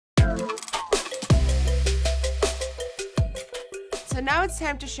So now it's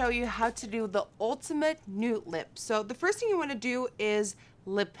time to show you how to do the ultimate nude lip. So the first thing you want to do is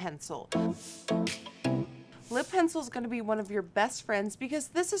lip pencil. Lip pencil is going to be one of your best friends because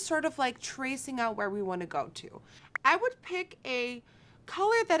this is sort of like tracing out where we want to go to. I would pick a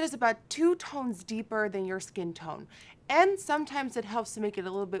color that is about 2 tones deeper than your skin tone, and sometimes it helps to make it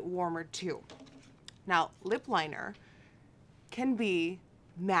a little bit warmer too. Now, lip liner can be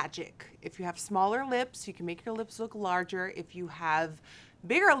magic. If you have smaller lips, you can make your lips look larger. If you have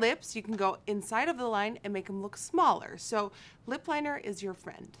bigger lips, you can go inside of the line and make them look smaller. So lip liner is your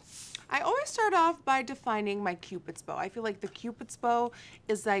friend. I always start off by defining my Cupid's bow. I feel like the Cupid's bow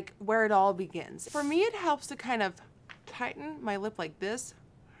is like where it all begins. For me, it helps to kind of tighten my lip like this,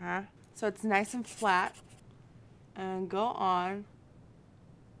 so it's nice and flat, and go on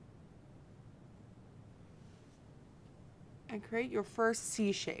and create your first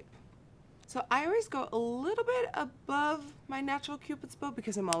C shape. So I always go a little bit above my natural Cupid's bow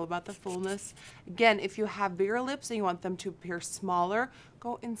because I'm all about the fullness. Again, if you have bigger lips and you want them to appear smaller,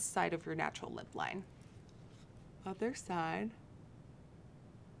 go inside of your natural lip line. Other side.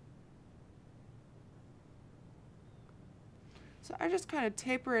 So I just kind of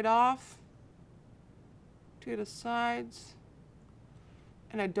taper it off to the sides,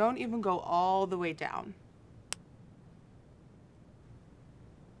 and I don't even go all the way down.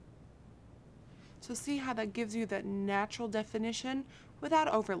 So see how that gives you that natural definition without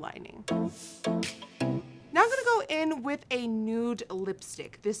overlining. Now I'm gonna go in with a nude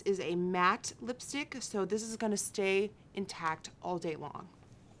lipstick. This is a matte lipstick, so this is gonna stay intact all day long.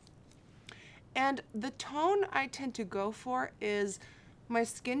 And the tone I tend to go for is my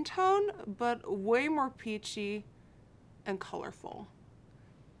skin tone, but way more peachy and colorful.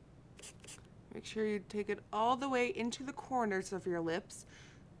 Make sure you take it all the way into the corners of your lips.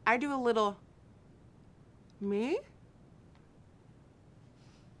 I do a little me.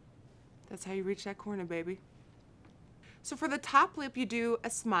 That's how you reach that corner, baby. So for the top lip, you do a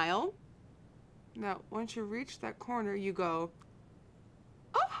smile. Now, once you reach that corner, you go,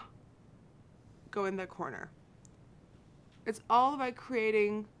 oh, go in that corner. It's all about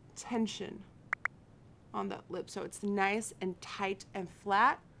creating tension on that lip, so it's nice and tight and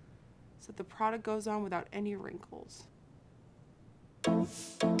flat, so the product goes on without any wrinkles.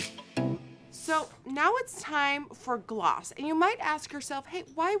 So now it's time for gloss. And you might ask yourself, hey,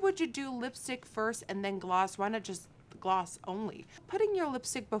 why would you do lipstick first and then gloss? Why not just gloss only? Putting your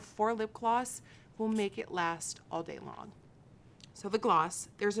lipstick before lip gloss will make it last all day long. So the gloss,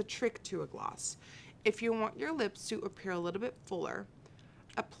 there's a trick to a gloss. If you want your lips to appear a little bit fuller,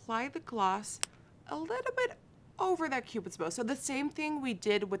 apply the gloss a little bit over that Cupid's bow. So the same thing we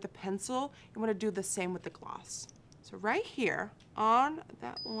did with the pencil, you want to do the same with the gloss. So right here on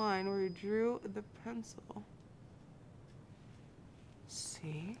that line where you drew the pencil,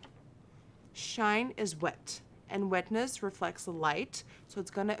 see, shine is wet, and wetness reflects the light, so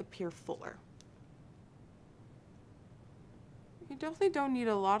it's gonna appear fuller. You definitely don't need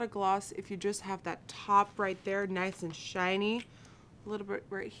a lot of gloss if you just have that top right there nice and shiny. A little bit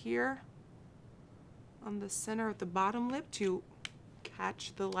right here on the center of the bottom lip to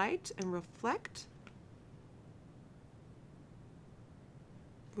catch the light and reflect.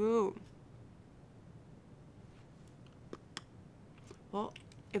 Boom. Well,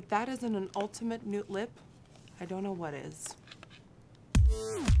 if that isn't an ultimate nude lip, I don't know what is.